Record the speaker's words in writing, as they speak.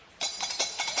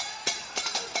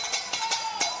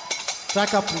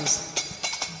Track up, please.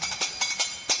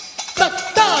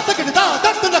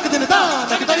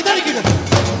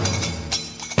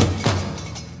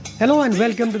 Hello and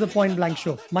welcome to the Point Blank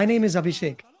Show. My name is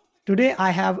Abhishek. Today I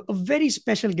have a very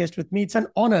special guest with me. It's an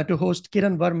honor to host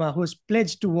Kiran Verma, who has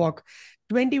pledged to walk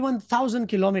 21,000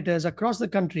 kilometers across the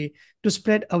country to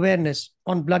spread awareness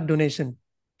on blood donation.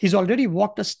 He's already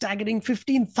walked a staggering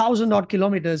 15,000 odd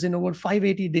kilometers in over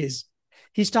 580 days.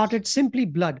 He started Simply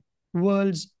Blood,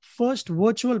 world's first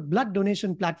virtual blood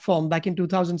donation platform back in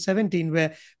 2017,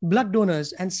 where blood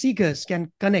donors and seekers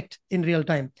can connect in real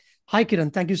time. Hi,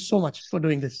 Kiran. Thank you so much for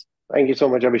doing this. Thank you so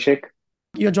much, Abhishek.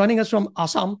 You're joining us from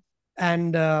Assam,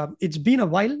 and it's been a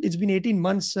while. It's been 18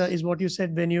 months, is what you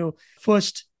said when you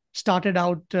first started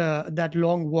out that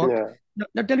long walk. Yeah,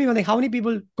 Now, tell me one thing, how many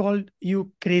people called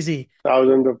you crazy?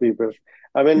 thousands of people.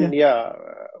 I Yeah. mean, yeah,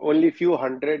 only few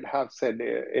hundred have said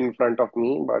in front of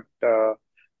me, but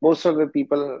most of the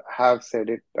people have said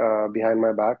it behind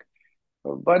my back.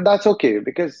 But that's okay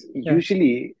because Yeah.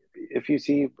 usually, if you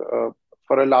see,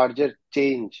 for a larger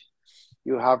change,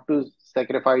 you have to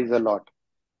sacrifice a lot.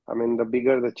 I mean, the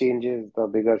bigger the change is, the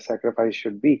bigger sacrifice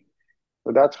should be.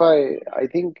 So that's why I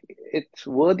think it's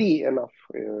worthy enough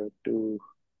to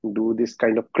do this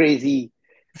kind of crazy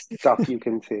stuff, you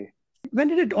can say. When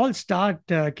did it all start,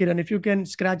 Kiran? If you can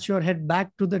scratch your head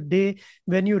back to the day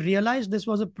when you realized this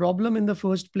was a problem in the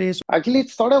first place. Actually,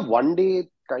 it's not a one day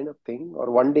kind of thing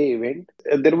or one day event.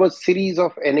 There was series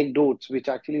of anecdotes which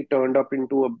actually turned up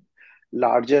into a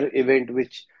larger event,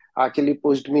 which actually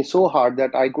pushed me so hard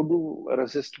that I couldn't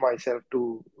resist myself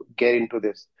to get into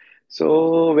this.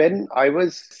 So when I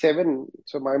was 7,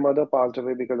 so my mother passed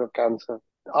away because of cancer.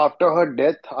 After her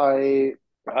death, I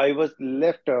was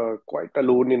left quite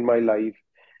alone in my life.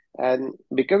 And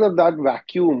because of that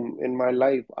vacuum in my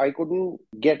life, I couldn't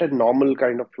get a normal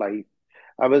kind of life.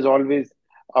 I was always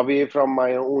away from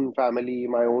my own family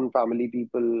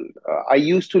people. I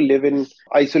used to live in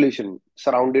isolation,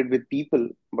 surrounded with people,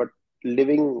 but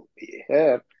living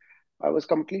here, I was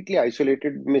completely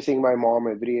isolated, missing my mom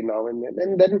every now and then.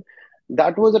 And then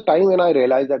that was a time when I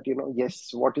realized that,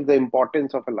 yes, what is the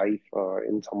importance of a life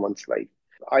in someone's life?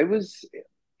 I was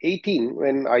 18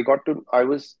 when I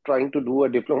was trying to do a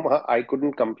diploma. I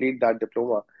couldn't complete that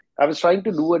diploma. I was trying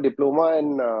to do a diploma,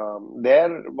 and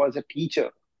there was a teacher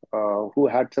who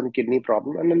had some kidney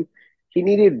problem, and then he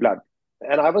needed blood.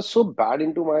 And I was so bad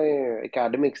into my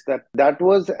academics that that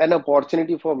was an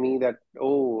opportunity for me that,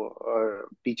 oh,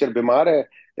 teacher bimar hai,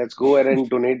 let's go ahead and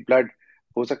donate blood.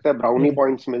 हो सकता है brownie Yeah.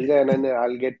 points मिल जाए and then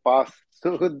I'll get pass.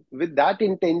 So with that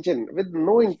intention, with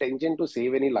no intention to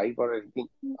save any life or anything,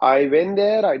 I went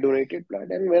there, I donated blood,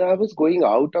 and when I was going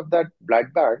out of that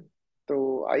blood bank,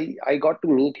 so I got to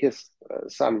meet his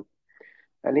son,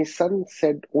 and his son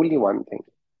said only one thing,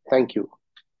 thank you.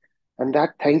 And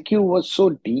that thank you was so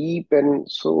deep and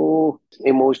so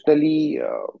emotionally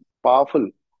powerful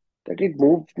that it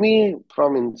moved me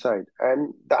from inside.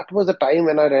 And that was a time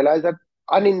when I realized that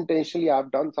unintentionally I've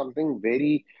done something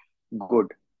very good.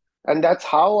 And that's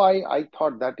how I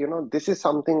thought that, this is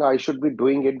something I should be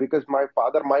doing it because my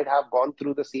father might have gone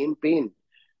through the same pain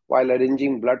while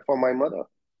arranging blood for my mother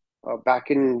back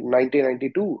in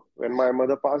 1992 when my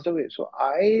mother passed away. So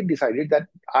I decided that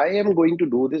I am going to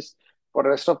do this for the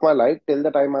rest of my life till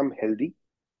the time I'm healthy.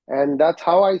 And that's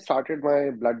how I started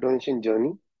my blood donation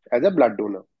journey as a blood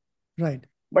donor, Right.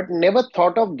 but never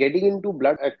thought of getting into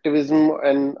blood activism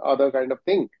and other kind of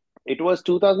thing. It was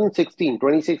 2016,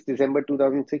 26 December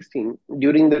 2016,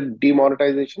 during the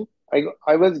demonetization.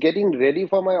 I was getting ready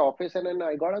for my office, and then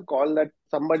I got a call that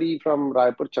somebody from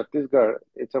Raipur, Chhattisgarh,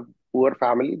 it's a poor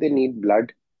family, they need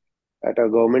blood at a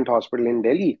government hospital in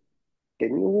Delhi.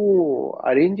 Can you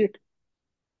arrange it?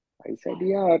 I said,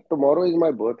 yeah, tomorrow is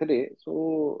my birthday.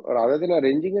 So rather than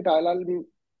arranging it, I'll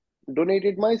donate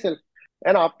it myself.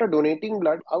 And after donating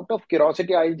blood, out of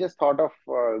curiosity, I just thought of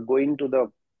going to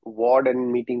the ward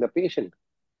and meeting the patient.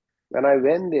 When I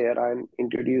went there, I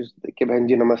introduced कि बहन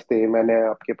जी नमस्ते, मैंने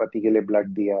आपके पति के लिए blood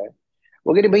दिया है.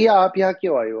 वो कह रही भैया आप यहाँ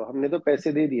क्यों आए हो, हमने तो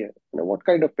पैसे दे दिए. What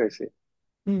kind of पैसे?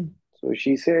 Mm. So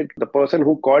she said the person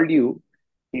who called you,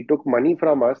 he took money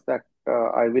from us that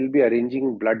I will be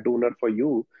arranging blood donor for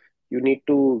you. You need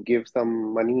to give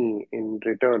some money in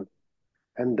return.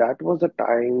 And that was the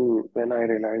time when I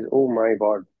realized, oh my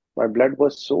God, my blood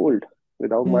was sold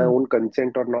without my Mm. own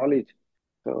consent or knowledge.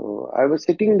 So I was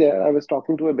sitting there, I was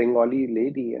talking to a Bengali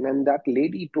lady, and then that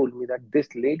lady told me that this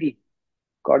lady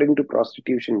got into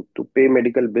prostitution to pay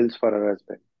medical bills for her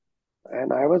husband.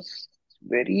 And I was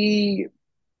very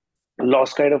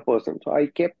lost kind of person. So I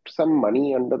kept some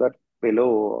money under that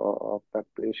pillow of that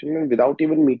patient, and without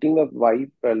even meeting the wife,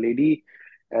 lady,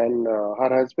 and her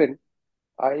husband,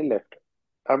 I left.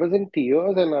 I was in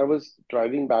tears and I was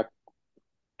driving back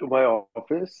to my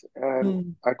office, and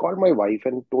Mm. I called my wife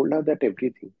and told her that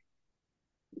everything.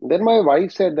 Then my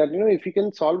wife said that, if you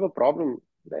can solve a problem,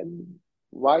 then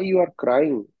why you are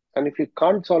crying? And if you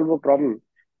can't solve a problem,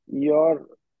 your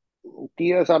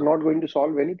tears are not going to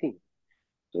solve anything.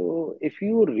 So if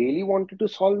you really wanted to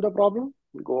solve the problem,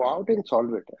 go out and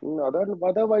solve it. And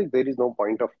otherwise, there is no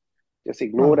point of just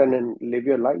ignore Wow. and then live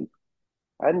your life.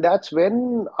 And that's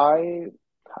when I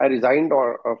resigned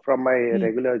from my Mm.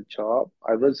 regular job.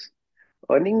 I was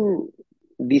earning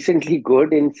decently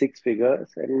good in six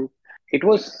figures, and it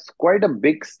was quite a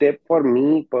big step for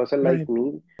me, person like Right.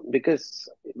 me, because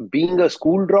being a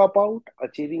school dropout,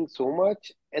 achieving so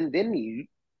much, and then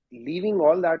leaving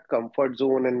all that comfort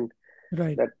zone and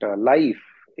Right. that life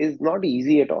is not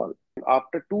easy at all.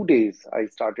 After 2 days, I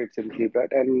started Simply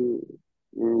Blood,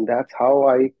 and that's how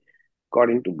I got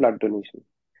into blood donation.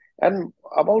 And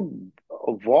about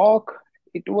a walk,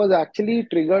 it was actually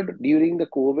triggered during the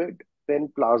COVID when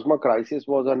plasma crisis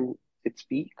was on its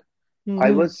peak. I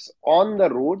Mm-hmm. was on the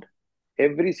road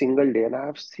every single day, and I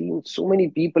have seen so many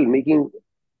people making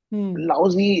Mm.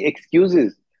 lousy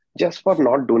excuses just for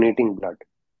not donating blood,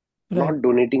 Right. not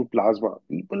donating plasma.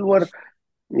 People were,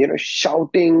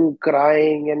 shouting,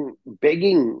 crying, and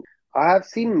begging. I have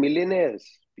seen millionaires,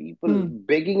 people Mm.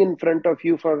 begging in front of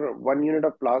you for 1 unit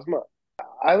of plasma.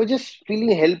 I was just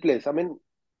feeling helpless. I mean,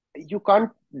 you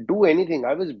can't do anything.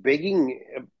 I was begging.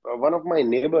 One of my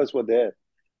neighbors were there,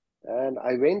 and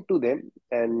I went to them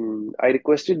and I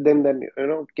requested them that,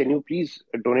 can you please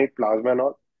donate plasma and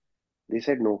all? They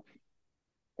said no,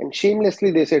 and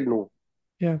shamelessly they said no.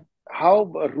 Yeah. How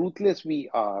ruthless we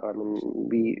are. I mean,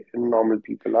 we normal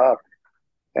people are.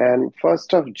 And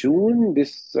 1st of June,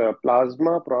 this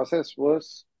plasma process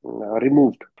was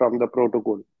removed from the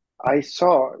protocol. I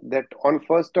saw that on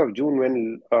 1st of June,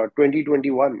 when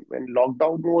 2021, when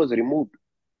lockdown was removed,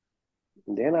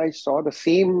 then I saw the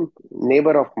same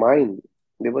neighbor of mine.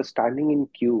 They were standing in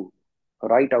queue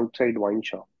right outside wine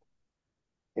shop.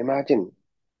 Imagine,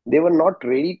 they were not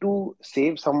ready to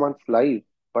save someone's life,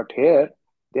 but here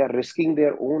they are risking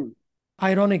their own.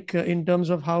 Ironic in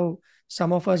terms of how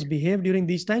some of us behave during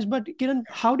these times. But Kiran,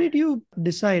 how did you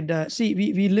decide? See,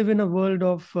 we live in a world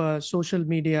of social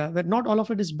media where not all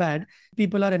of it is bad.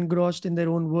 People are engrossed in their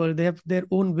own world. They have their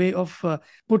own way of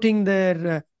putting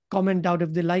their comment out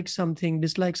if they like something,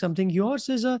 dislike something. Yours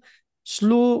is a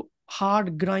slow,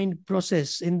 hard grind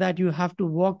process in that you have to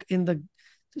walk in the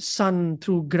sun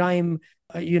through grime.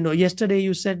 Yesterday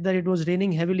you said that it was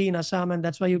raining heavily in Assam, and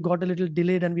that's why you got a little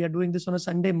delayed. And we are doing this on a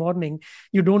Sunday morning.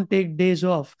 You don't take days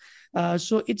off.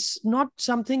 So it's not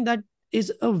something that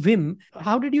is a whim.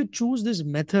 How did you choose this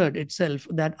method itself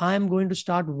that I am going to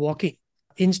start walking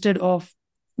instead of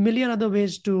million other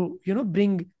ways to,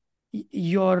 bring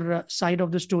your side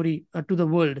of the story to the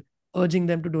world, urging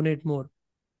them to donate more?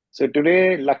 So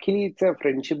today, luckily, it's a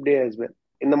friendship day as well.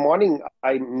 In the morning,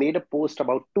 I made a post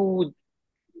about two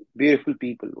beautiful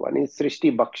people. One is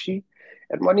Srishti Bakshi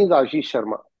and one is Ashish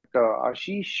Sharma.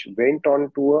 Ashish went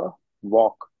on to a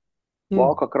walk, Hmm.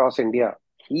 walk across India.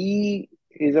 He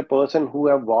is a person who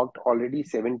have walked already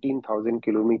 17,000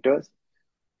 kilometers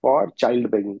for child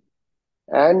begging.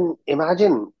 And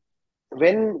imagine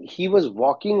when he was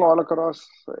walking all across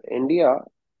India,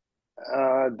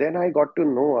 then I got to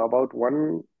know about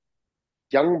one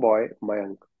young boy,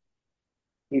 Mayank.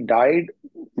 He died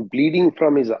bleeding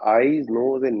from his eyes,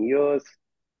 nose, and ears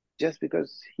just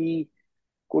because he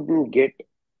couldn't get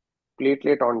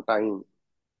platelet on time,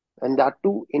 and that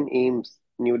too in AIMS,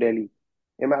 New Delhi.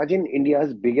 Imagine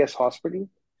India's biggest hospital,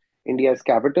 India's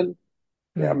capital.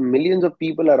 There are Right. millions of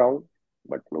people around,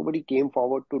 but nobody came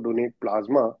forward to donate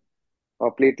plasma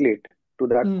or platelet to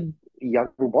that Hmm.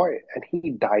 young boy, and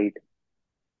he died.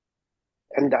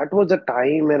 And that was the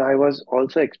time when I was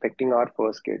also expecting our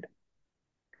first kid.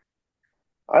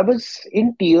 I was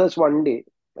in tears one day.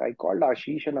 I called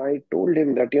Ashish and I told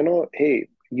him that, hey,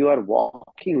 you are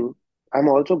walking. I'm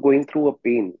also going through a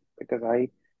pain because I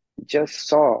just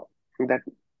saw that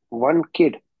one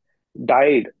kid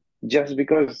died just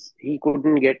because he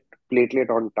couldn't get platelet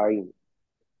on time.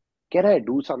 Can I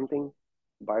do something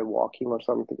by walking or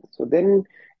something? So then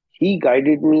he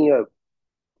guided me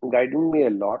a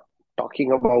lot,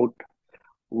 talking about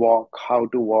walk, how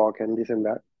to walk, and this and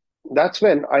that. That's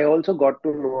when I also got to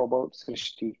know about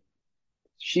Srishti.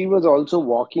 She was also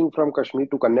walking from Kashmir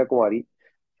to Kanyakumari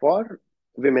for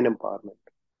women empowerment.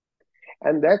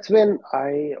 And that's when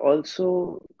I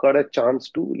also got a chance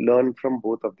to learn from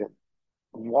both of them.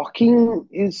 Walking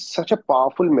is such a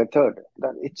powerful method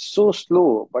that it's so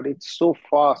slow, but it's so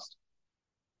fast.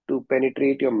 to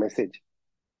penetrate your message.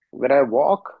 When I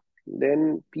walk,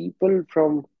 then people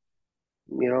from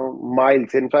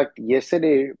miles. In fact,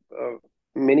 yesterday,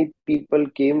 many people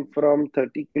came from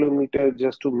 30 kilometers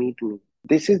just to meet me.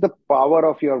 This is the power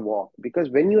of your walk, because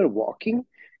when you are walking,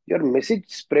 your message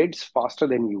spreads faster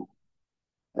than you.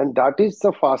 And that is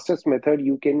the fastest method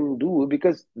you can do,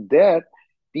 because there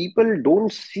people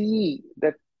don't see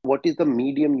that what is the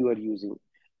medium you are using.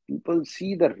 People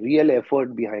see the real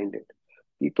effort behind it.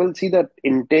 People see the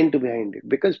intent behind it,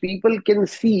 because people can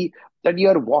see that you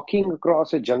are walking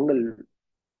across a jungle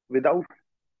without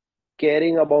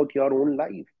caring about your own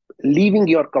life, leaving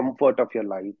your comfort of your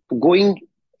life, going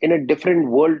in a different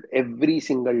world every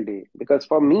single day. Because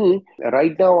for me,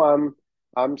 right now,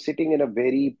 I'm sitting in a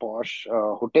very posh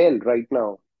hotel right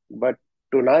now, but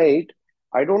tonight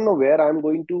I don't know where I'm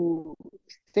going to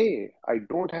stay. I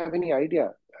don't have any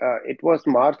idea. It was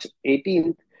March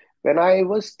 18th when I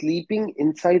was sleeping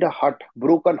inside a hut,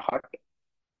 broken hut,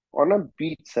 on a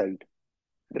beach side.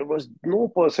 There was no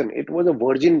person. It was a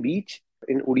virgin beach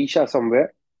in Odisha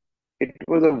somewhere. It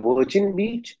was a virgin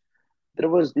beach. There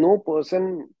was no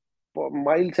person for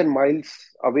miles and miles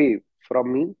away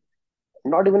from me,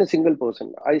 not even a single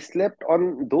person. I slept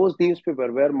on those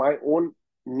newspaper where my own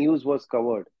news was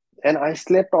covered, and I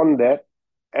slept on that.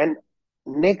 And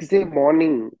next day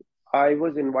morning, I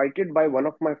was invited by one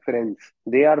of my friends.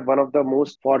 They are one of the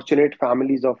most fortunate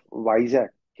families of Vizag.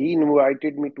 He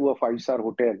invited me to a five-star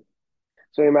hotel.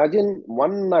 So imagine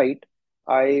one night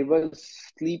I was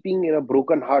sleeping in a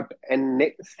broken hut, and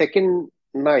second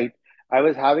night I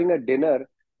was having a dinner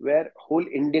where whole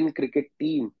Indian cricket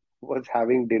team was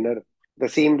having dinner, the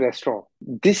same restaurant.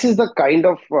 This is the kind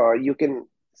of you can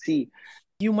see.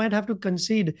 You might have to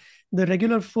concede. The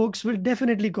regular folks will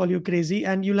definitely call you crazy,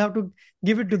 and you'll have to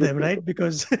give it to them, right?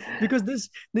 Because because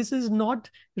this is not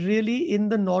really in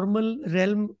the normal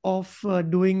realm of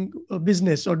doing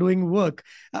business or doing work.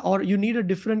 Or you need a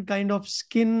different kind of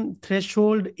skin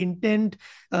threshold, intent,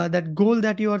 that goal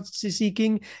that you are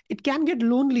seeking. It can get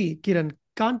lonely, Kiran,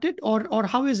 can't it? Or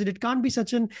how is it? It can't be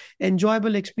such an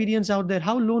enjoyable experience out there.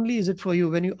 How lonely is it for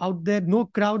you when you out there, no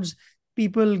crowds,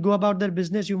 people go about their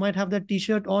business, you might have that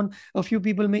t-shirt on, a few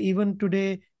people may even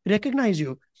today recognize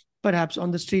you, perhaps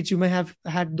on the streets you may have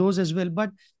had those as well, but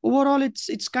overall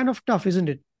it's kind of tough, isn't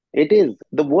it? It is.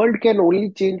 The world can only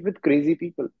change with crazy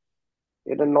people.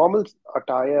 In a normal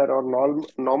attire or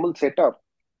normal setup,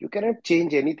 you cannot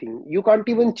change anything. You can't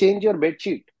even change your bed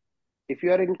sheet if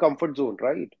you are in comfort zone,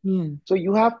 right? Hmm. So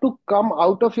you have to come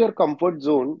out of your comfort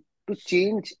zone to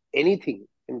change anything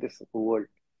in this world.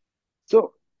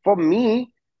 So for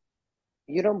me,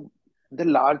 you know, the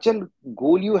larger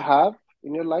goal you have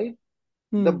in your life,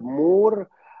 the Hmm. more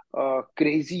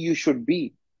crazy you should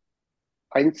be.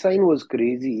 Einstein was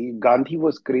crazy, Gandhi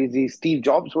was crazy, Steve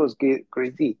Jobs was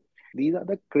crazy. These are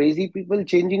the crazy people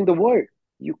changing the world.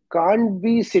 You can't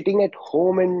be sitting at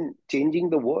home and changing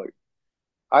the world.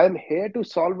 I am here to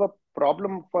solve a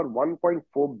problem for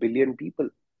 1.4 billion people.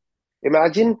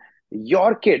 Imagine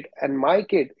your kid and my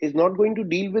kid is not going to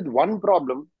deal with one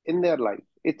problem in their life.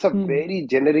 It's a Hmm. very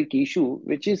generic issue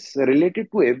which is related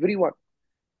to everyone.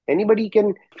 Anybody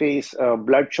can face a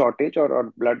blood shortage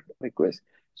or blood request.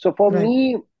 So for Right.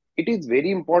 me, it is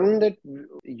very important that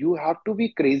you have to be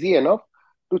crazy enough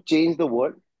to change the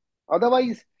world.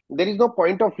 Otherwise, there is no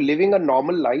point of living a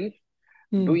normal life,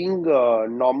 Hmm. doing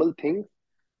normal things,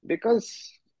 because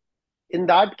in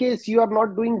that case, you are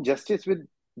not doing justice with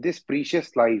this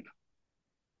precious life.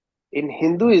 In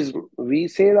Hinduism, we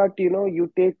say that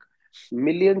you take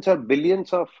millions or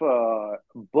billions of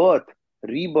birth,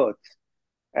 rebirths,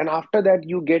 and after that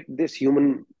you get this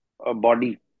human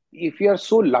body. If you are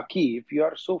so lucky, if you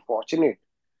are so fortunate,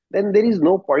 then there is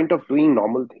no point of doing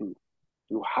normal things.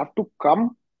 You have to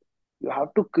come, you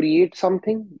have to create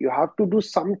something, you have to do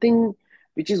something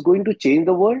which is going to change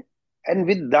the world, and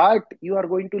with that you are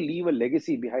going to leave a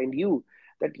legacy behind you,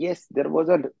 that yes, there was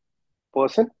a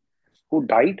person who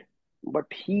died, but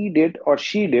he did or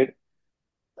she did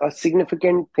a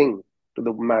significant thing to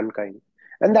the mankind.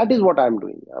 And that is what I'm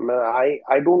doing.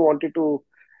 I don't wanted to,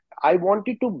 I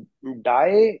wanted to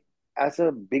die as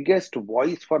a biggest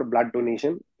voice for blood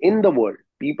donation in the world.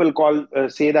 People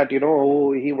say that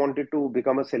oh, he wanted to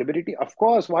become a celebrity. Of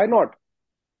course, why not?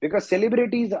 Because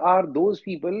celebrities are those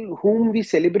people whom we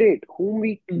celebrate, whom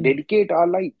we Hmm. dedicate our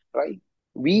life, right?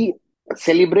 We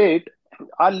celebrate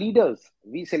our leaders,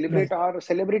 we celebrate Right. our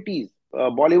celebrities,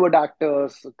 Bollywood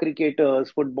actors,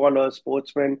 cricketers, footballers,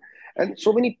 sportsmen, and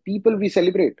so many people we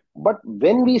celebrate. But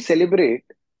when we celebrate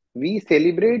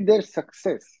their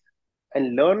success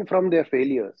and learn from their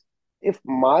failures. if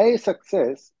my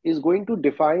success is going to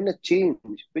define a change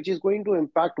which is going to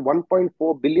impact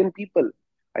 1.4 billion people,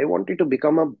 I wanted to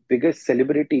become a biggest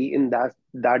celebrity in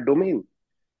that domain,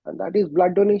 and that is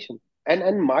blood donation.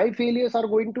 And my failures are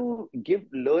going to give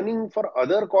learning for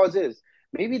other causes.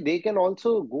 Maybe they can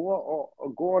also go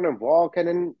on a walk and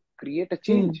then create a Hmm.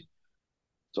 change.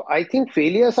 So I think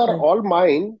failures are Right. all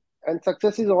mine and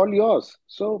success is all yours.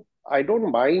 So I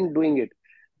don't mind doing it,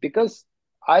 because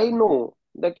I know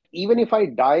that even if I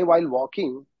die while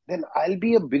walking, then I'll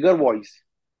be a bigger voice.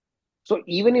 So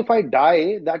even if I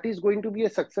die, that is going to be a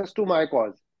success to my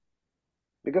cause,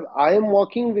 because I am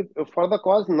working for the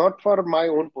cause, not for my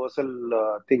own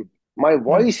personal thing. My Right.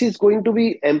 voice is going to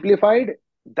be amplified.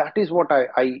 That is what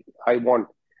I want.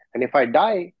 And if I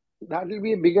die, that will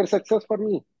be a bigger success for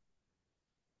me.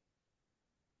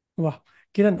 Wow.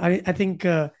 Kiran, I think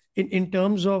in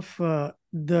terms of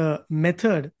the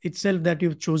method itself that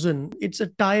you've chosen, it's a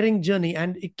tiring journey.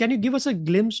 And can you give us a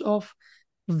glimpse of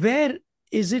where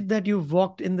is it that you've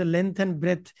walked in the length and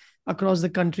breadth across the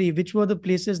country? Which were the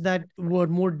places that were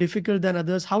more difficult than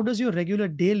others? How does your regular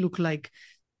day look like?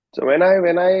 So when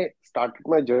I started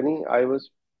my journey, I was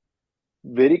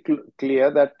very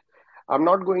clear that I'm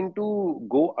not going to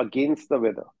go against the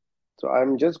weather. So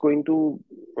I'm just going to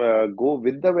go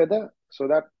with the weather, so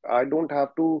that I don't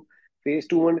have to face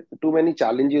too many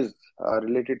challenges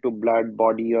related to blood,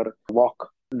 body, or walk.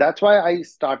 That's why I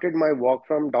started my walk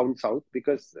from down south,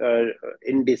 because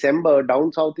in December,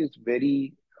 down south is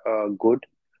very good.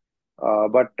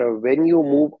 But when you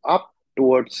move up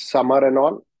towards summer and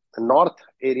all, the north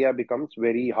area becomes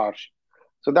very harsh.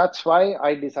 So that's why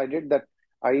I decided that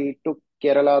I took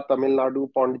Kerala, Tamil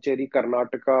Nadu, Pondicherry,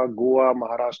 Karnataka, Goa,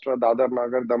 Maharashtra, Dadar,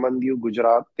 Nagar, Daman, Diu,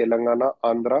 Gujarat, Telangana,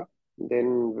 Andhra,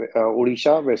 then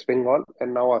Odisha, West Bengal,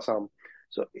 and now Assam.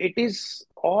 So it is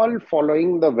all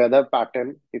following the weather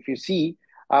pattern. If you see,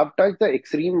 I've touched the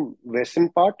extreme western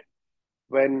part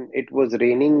when it was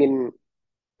raining in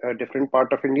a different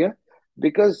part of India,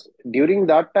 because during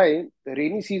that time, the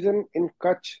rainy season in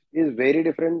Kutch is very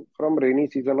different from rainy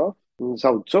season of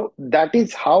South. So that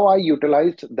is how I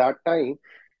utilized that time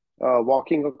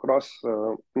walking across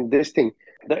this thing.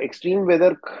 The extreme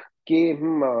weather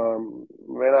came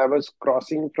when I was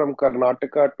crossing from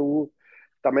Karnataka to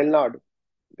Tamil Nadu,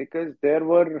 because there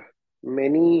were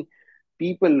many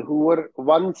people who were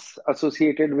once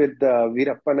associated with the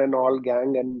Virappan and all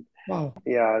gang, and Wow.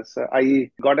 yeah, so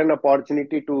I got an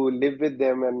opportunity to live with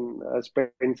them and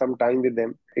spend some time with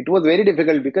them. It was very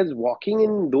difficult because walking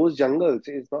in those jungles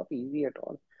is not easy at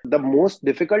all. The most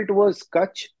difficult was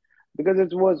Kutch, because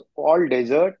it was all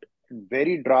desert,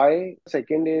 very dry.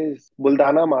 Second is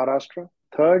Buldana, Maharashtra.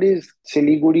 Third is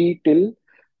Siliguri till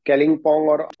Kalimpong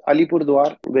or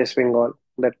Alipurduar, West Bengal,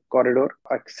 that corridor.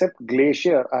 Except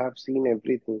glacier, I have seen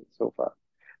everything so far.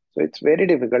 So it's very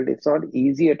difficult. It's not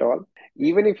easy at all.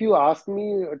 Even if you ask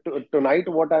me tonight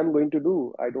what I'm going to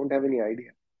do, I don't have any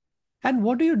idea. And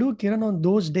what do you do, Kiran, on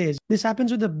those days? This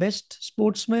happens with the best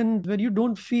sportsmen where you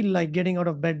don't feel like getting out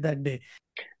of bed that day.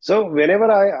 So whenever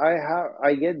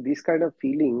I get this kind of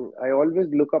feeling, I always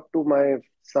look up to my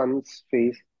son's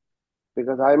face,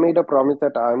 because I made a promise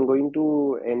that I'm going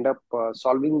to end up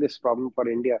solving this problem for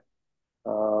India.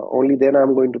 Only then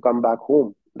I'm going to come back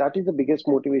home. That is the biggest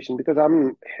motivation, because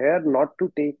I'm here not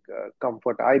to take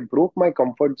comfort. I broke my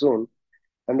comfort zone,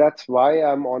 and that's why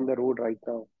I'm on the road right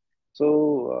now.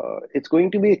 So it's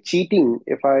going to be a cheating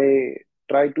if I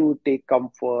try to take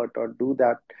comfort or do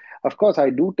that. Of course, I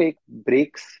do take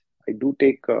breaks. I do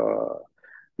take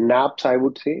naps, I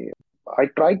would say. I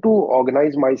try to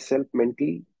organize myself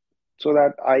mentally so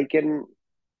that I can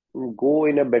go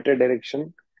in a better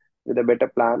direction with a better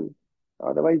plan.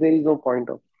 Otherwise, there is no point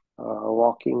of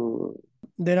walking.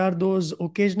 There are those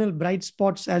occasional bright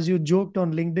spots, as you joked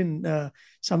on LinkedIn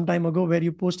some time ago, where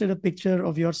you posted a picture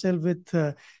of yourself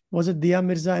with, was it Dia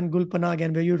Mirza and Gul Panag,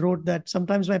 and where you wrote that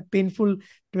sometimes my painful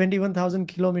 21,000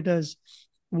 kilometers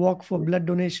walk for blood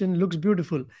donation looks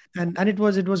beautiful. And it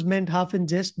was meant half in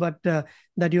jest, but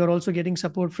that you're also getting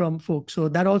support from folks. So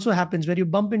that also happens where you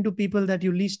bump into people that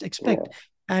you least expect,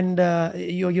 Yeah. and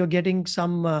you're getting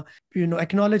some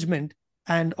acknowledgement,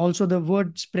 and also the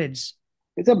word spreads.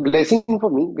 It's a blessing for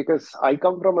me, because I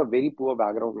come from a very poor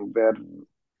background where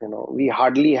we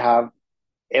hardly have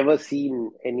ever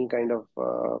seen any kind of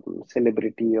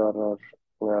celebrity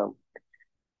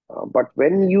but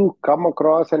when you come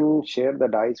across and share the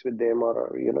dice with them,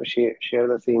 or share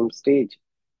the same stage,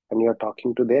 and you're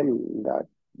talking to them, that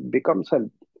becomes a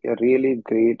really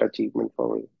great achievement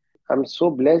for me. I'm so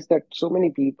blessed that so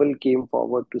many people came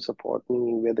forward to support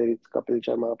me, whether it's Kapil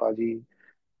Sharma Paji,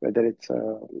 whether it's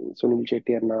Sunil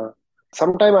Chetty Anna.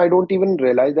 Sometimes I don't even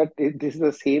realize that this is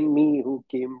the same me who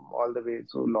came all the way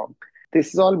so long.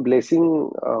 This is all blessing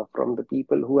from the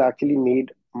people who actually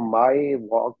made my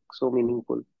walk so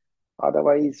meaningful.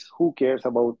 Otherwise, who cares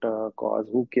about a cause?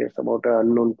 Who cares about an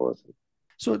unknown person?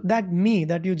 So that me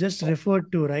that you just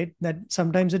referred to, right? That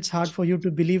sometimes it's hard for you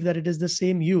to believe that it is the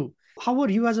same you. How are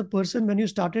you as a person when you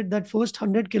started that first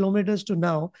 100 kilometers to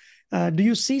now? Do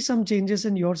you see some changes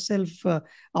in yourself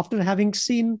after having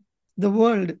seen the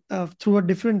world through a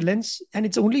different lens? And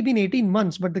it's only been 18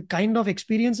 months, but the kind of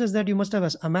experiences that you must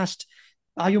have amassed,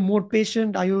 are you more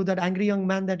patient? Are you that angry young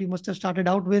man that you must have started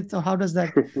out with? Or how does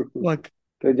that work?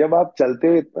 तो जब आप चलते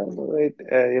हो इतना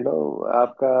तो you know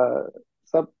आपका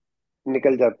सब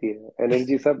निकल जाती है,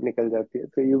 एनर्जी सब निकल जाती है,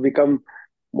 so you become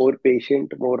more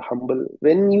patient, more humble.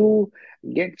 When you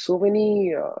get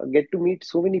to meet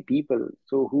so many people,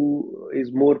 so who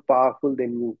is more powerful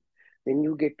than you, then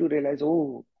you get to realize,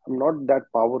 oh, I'm not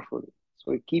that powerful.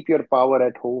 So keep your power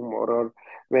at home, or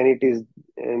when it is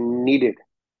needed,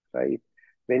 right?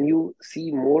 When you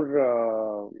see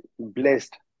more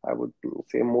blessed, I would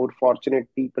say more fortunate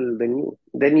people than you,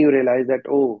 then you realize that,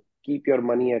 oh, keep your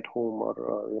money at home,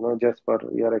 or just for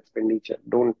your expenditure.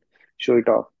 Don't show it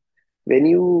off. When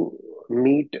you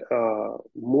meet a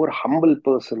more humble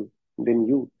person than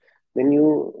you, then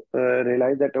you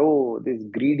realize that, oh, this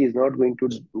greed is not going to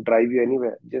drive you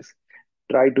anywhere. Just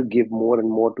try to give more and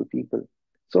more to people.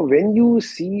 So when you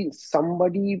see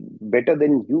somebody better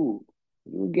than you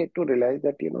get to realize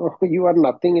that you are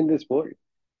nothing in this world.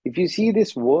 If you see,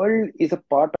 this world is a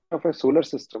part of a solar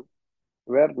system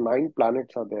where 9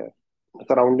 planets are there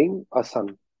surrounding a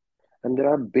sun, and there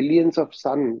are billions of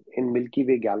sun in Milky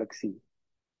Way galaxy,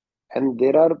 and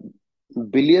there are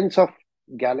billions of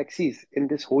galaxies in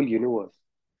this whole universe.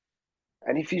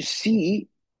 And if you see,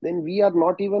 then we are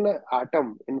not even an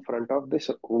atom in front of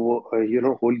this whole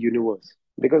universe,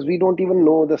 because we don't even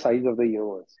know the size of the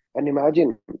universe. And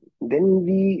imagine, then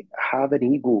we have an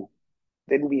ego,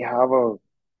 then we have a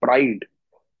pride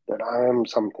that I am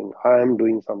something, I am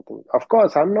doing something. Of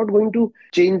course, I'm not going to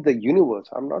change the universe.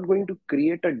 I'm not going to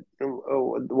create a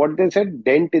what they said,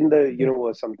 dent in the Yeah.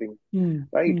 universe, something, Mm,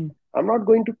 right? mm, I'm not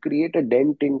going to create a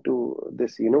dent into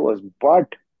this universe.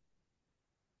 But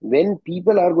when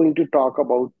people are going to talk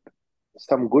about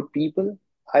some good people,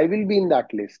 I will be in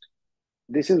that list.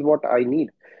 This is what I need.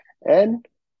 And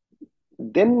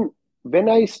then when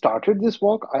I started this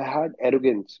walk, I had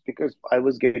arrogance because I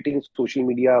was getting social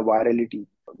media virality.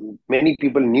 Many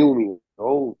people knew me.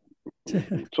 Oh,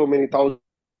 so many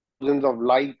thousands of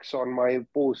likes on my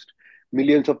post.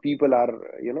 Millions of people are,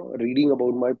 reading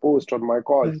about my post or my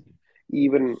calls, right.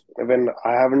 even when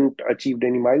I haven't achieved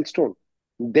any milestone.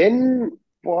 Then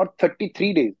for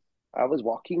 33 days, I was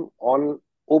walking on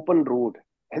open road.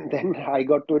 And then I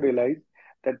got to realize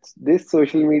that this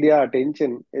social media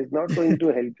attention is not going to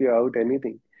help you out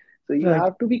anything. So you Right.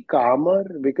 have to be calmer,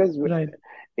 because Right.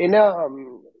 in a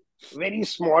very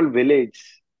small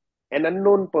village, an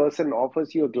unknown person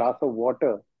offers you a glass of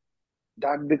water.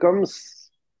 That becomes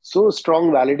so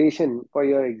strong validation for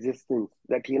your existence,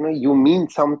 that you mean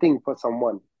something for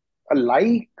someone. A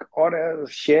like or a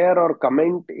share or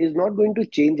comment is not going to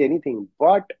change anything,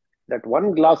 but that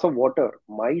one glass of water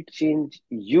might change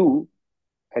you,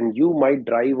 and you might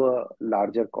drive a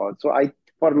larger cause. So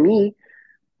for me,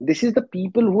 this is the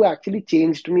people who actually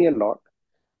changed me a lot.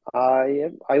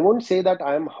 I won't say that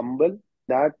I am humble.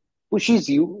 That pushes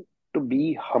you to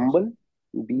be humble,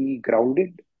 be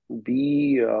grounded,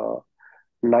 be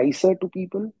nicer to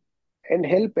people, and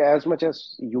help as much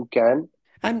as you can.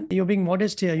 And you're being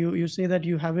modest here. You say that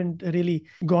you haven't really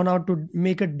gone out to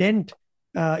make a dent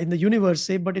in the universe,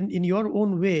 say, but in your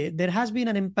own way, there has been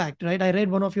an impact, right? I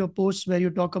read one of your posts where you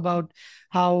talk about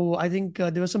how I think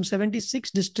there were some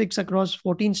 76 districts across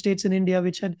 14 states in India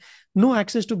which had no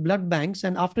access to blood banks,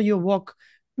 and after your walk,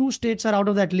 two states are out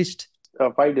of that list.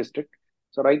 5 district.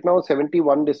 So right now,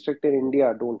 71 district in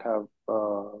India don't have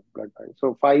blood bank.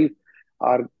 So five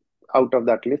are out of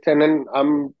that list, and then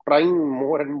I'm trying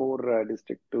more and more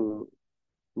district to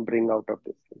bring out of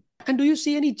this thing. And do you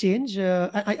see any change?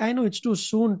 I know it's too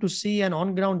soon to see an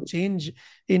on ground change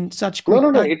in such No, quick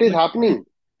no, no. time, It is but happening.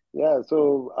 Yeah.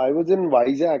 So I was in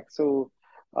Vizag. So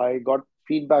I got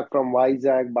feedback from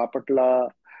Vizag, Bapatla,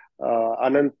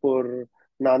 Anandpur,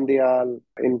 Nandyal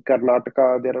in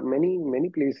Karnataka. There are many, many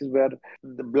places where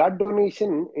the blood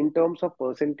donation in terms of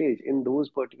percentage in those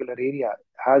particular area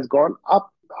has gone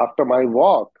up after my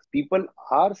walk. People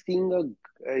are seeing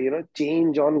a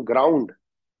change on ground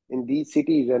in these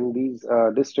cities and these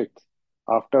districts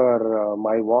after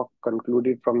my walk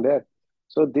concluded from there.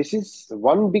 So this is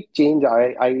one big change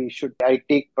I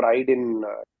take pride in.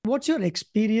 What's your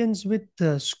experience with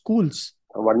schools?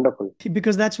 Wonderful.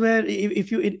 Because that's where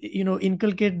if you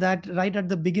inculcate that right at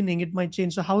the beginning, it might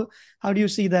change. So how do you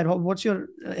see that? What's your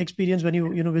experience when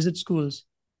you visit schools?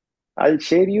 I'll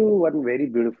share you one very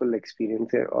beautiful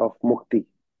experience of Mukti.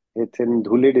 It's in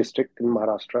Dhule district in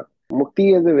Maharashtra.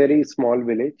 Mukti is a very small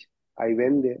village. I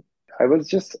went there. I was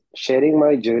just sharing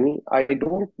my journey. I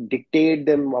don't dictate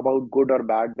them about good or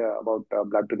bad about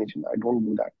blood donation. I don't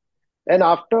do that. And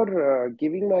after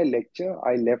giving my lecture,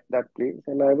 I left that place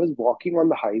and I was walking on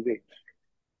the highway.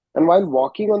 And while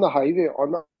walking on the highway,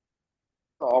 on the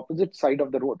opposite side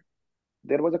of the road,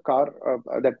 there was a car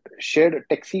that shared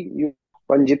taxi.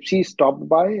 One gypsy stopped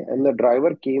by and the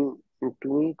driver came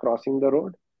to me crossing the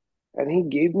road and he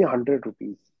gave me 100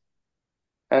 rupees.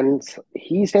 And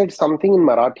he said something in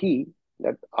Marathi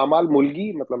that Amal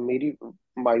Mulgi, matlab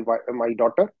my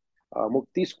daughter,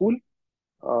 Mukti school,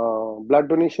 blood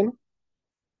donation,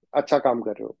 अच्छा काम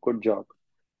कर रहे हो, good job.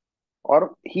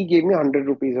 Or he gave me 100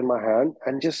 rupees in my hand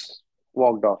and just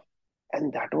walked off.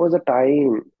 And that was a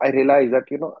time I realized that,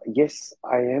 yes,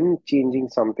 I am changing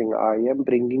something. I am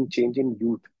bringing change in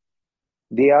youth.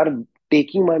 They are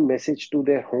taking my message to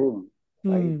their home,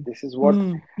 right? Hmm. This is what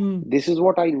Hmm. Hmm. this is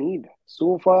what I need.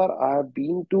 So far, I have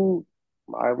been to,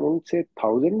 I won't say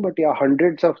thousand, but yeah,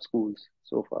 hundreds of schools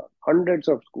so far. Hundreds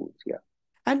of schools, yeah.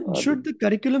 And Uh, should the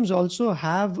curriculums also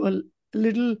have a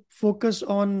little focus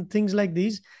on things like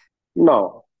these?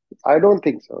 no, I don't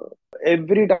think so.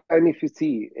 Every time, if you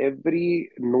see every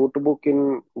notebook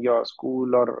in your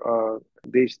school or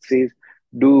they says,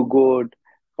 do good,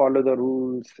 follow the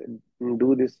rules,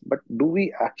 do this, but do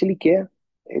we actually care?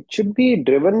 It should be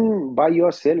driven by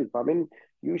yourself. I mean,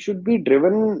 you should be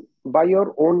driven by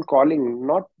your own calling,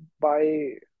 not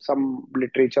by some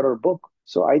literature or book.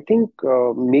 So I think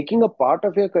making a part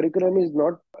of your curriculum is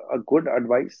not a good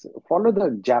advice. Follow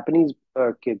the Japanese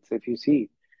kids. If you see,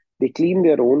 they clean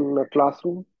their own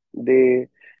classroom. They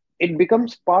It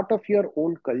becomes part of your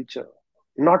own culture,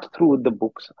 not through the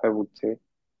books, I would say,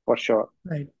 for sure,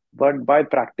 Right. but by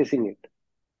practicing it,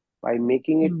 by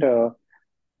making it Hmm.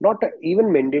 not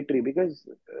even mandatory, because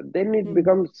then it Hmm.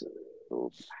 becomes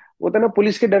होता है ना,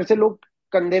 police के डर से लोग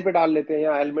कंधे पे डाल लेते हैं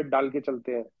या हेलमेट डाल के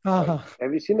चलते हैं, right? Uh-huh.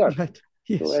 Have you seen that? Right.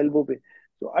 तो Yes. एल्बो पे,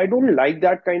 so I don't like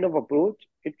that kind of approach.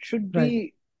 It should be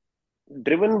Right.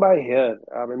 driven by here.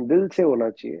 I mean, दिल से होना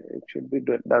चाहिए. It should be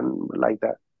done like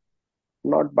that,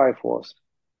 not by force.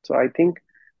 So I think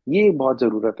ये बहुत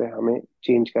जरूरत है हमें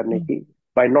चेंज करने Hmm. की,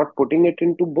 by not putting it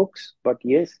into books, but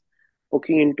yes,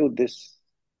 looking into this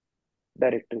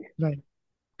directory. Right.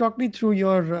 Talk me through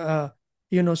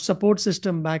your support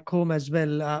system back home as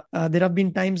well. There have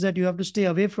been times that you have to stay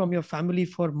away from your family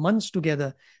for months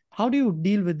together. How do you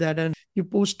deal with that? And you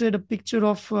posted a picture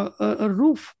of a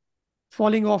roof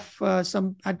falling off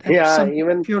some at Yeah, some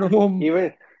of your home.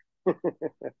 even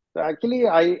so actually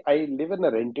I live in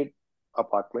a rented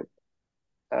apartment,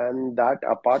 and that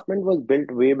apartment was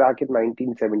built way back in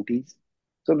 1970s.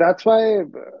 So that's why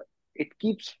it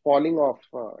keeps falling off.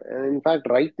 And in fact,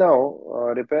 right now,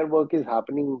 repair work is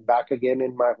happening back again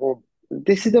in my home.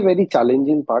 This is a very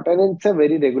challenging part, and it's a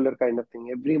very regular kind of thing.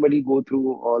 Everybody go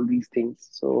through all these things.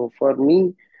 So for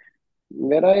me,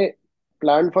 when I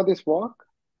planned for this walk,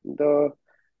 the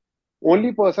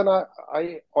only person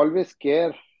I always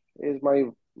care is my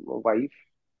wife,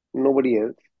 nobody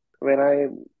else. When I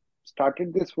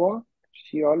started this walk,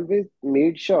 she always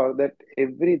made sure that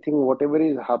everything, whatever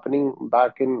is happening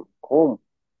back in home,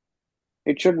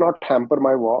 it should not hamper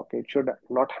my walk. It should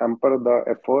not hamper the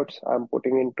efforts I'm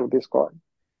putting into this call.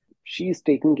 She's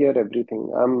taking care of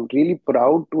everything. I'm really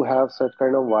proud to have such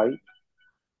kind of wife.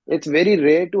 It's very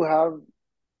rare to have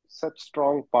such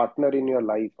strong partner in your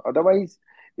life. Otherwise,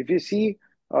 if you see,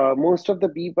 most of the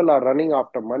people are running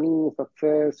after money,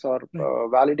 success, or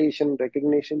Right. validation,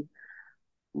 recognition.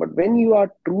 But when you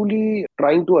are truly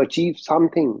trying to achieve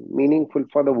something meaningful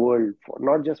for the world,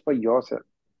 not just for yourself,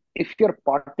 if your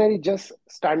partner is just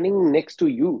standing next to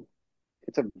you,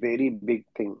 it's a very big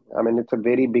thing. I mean, it's a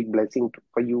very big blessing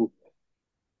for you.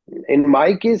 In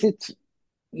my case, it's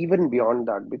even beyond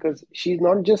that, because she's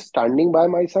not just standing by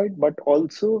my side, but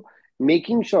also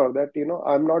making sure that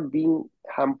I'm not being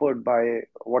hampered by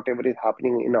whatever is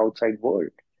happening in outside world,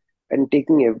 and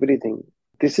taking everything.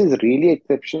 This is really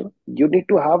exceptional. You need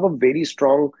to have a very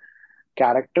strong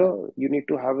character. You need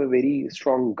to have a very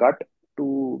strong gut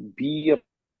to be a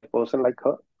person like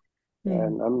her.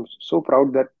 And Hmm. I'm so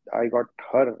proud that I got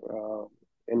her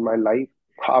in my life.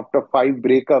 After five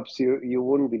breakups, you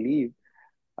won't believe,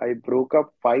 I broke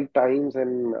up five times,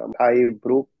 and I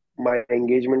broke my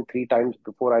engagement 3 times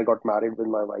before I got married with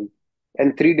my wife,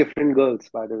 and three different girls,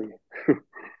 by the way.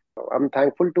 I'm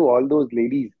thankful to all those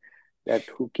ladies that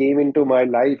who came into my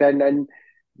life and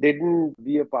didn't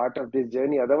be a part of this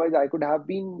journey. Otherwise, I could have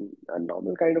been a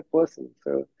normal kind of person.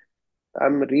 So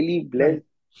I'm really Right. blessed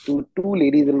to two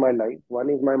ladies in my life. One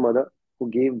is my mother who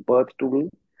gave birth to me.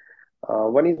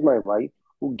 One is my wife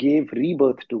who gave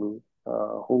rebirth to me,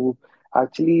 who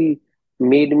actually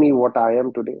made me what I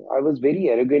am today. I was very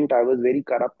arrogant. I was very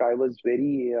corrupt. I was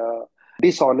very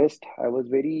dishonest. I was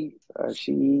very.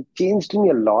 She changed me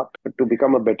a lot to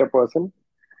become a better person,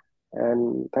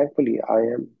 and thankfully, I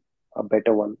am a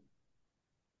better one.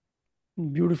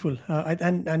 Beautiful.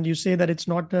 And you say that it's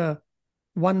not a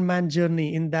one man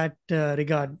journey in that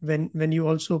regard when you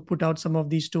also put out some of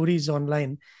these stories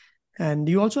online. And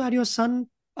you also had your son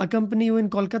accompany you in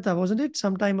Kolkata, wasn't it?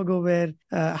 Some time ago, where,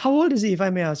 how old is he, if I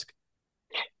may ask?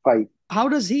 Five. How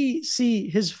does he see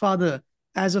his father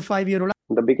as a 5-year old?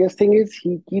 The biggest thing is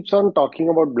he keeps on talking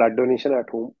about blood donation at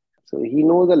home. So he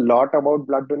knows a lot about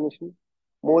blood donation,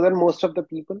 more than most of the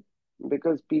people,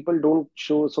 because people don't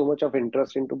show so much of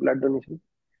interest into blood donation.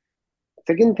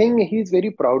 Second thing, he's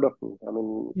very proud of me. I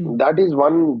mean, Hmm. that is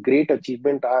one great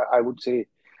achievement. I would say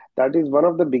that is one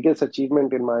of the biggest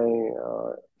achievement in my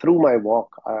through my walk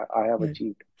I have Right.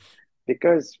 achieved.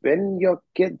 Because when your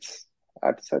kids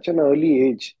at such an early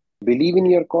age believe in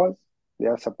your cause, they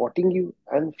are supporting you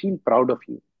and feel proud of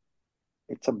you.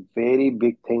 It's a very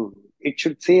big thing. It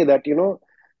should say that,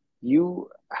 you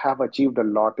have achieved a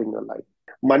lot in your life.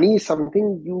 Money is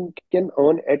something you can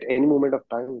earn at any moment of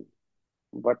time,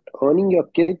 but earning your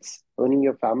kids, earning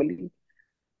your family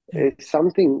Yeah. is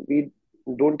something we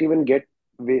don't even get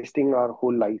wasting our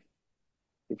whole life.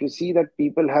 If you see that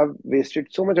people have wasted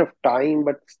so much of time,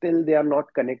 but still they are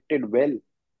not connected well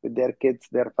with their kids,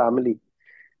 their family.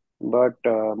 But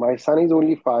my son is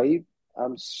only 5.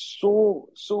 I'm so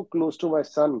close to my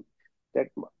son that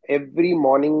every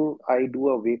morning I do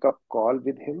a wake up call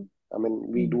with him. I mean,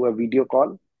 we Hmm. do a video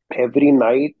call. Every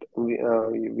night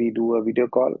we do a video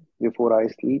call before I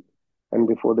sleep and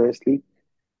before they sleep.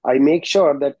 I make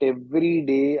sure that every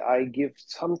day I give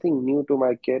something new to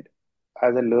my kid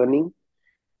as a learning.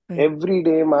 Right. Every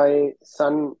day my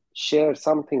son shares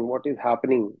something what is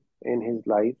happening in his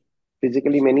life.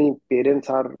 Physically, many parents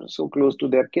are so close to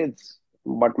their kids,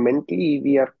 but mentally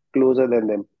we are closer than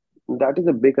them. That is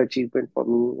a big achievement for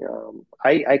me.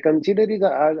 I consider it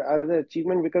as an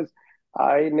achievement because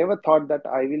I never thought that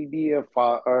I will be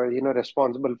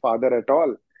responsible father at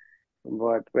all.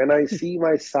 But when I see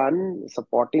my son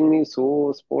supporting me so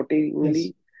Yes.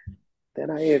 sportingly, then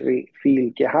I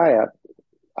feel कि हाँ यार,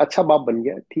 अच्छा बाप बन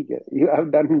गया, ठीक है, you have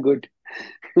done good.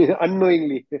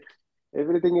 Unknowingly,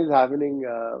 everything is happening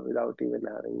without even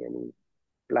having any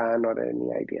plan or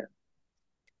any idea.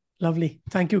 Lovely.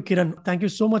 Thank you, Kiran. Thank you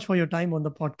so much for your time on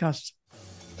the podcast.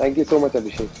 Thank you so much,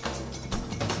 Abhishek.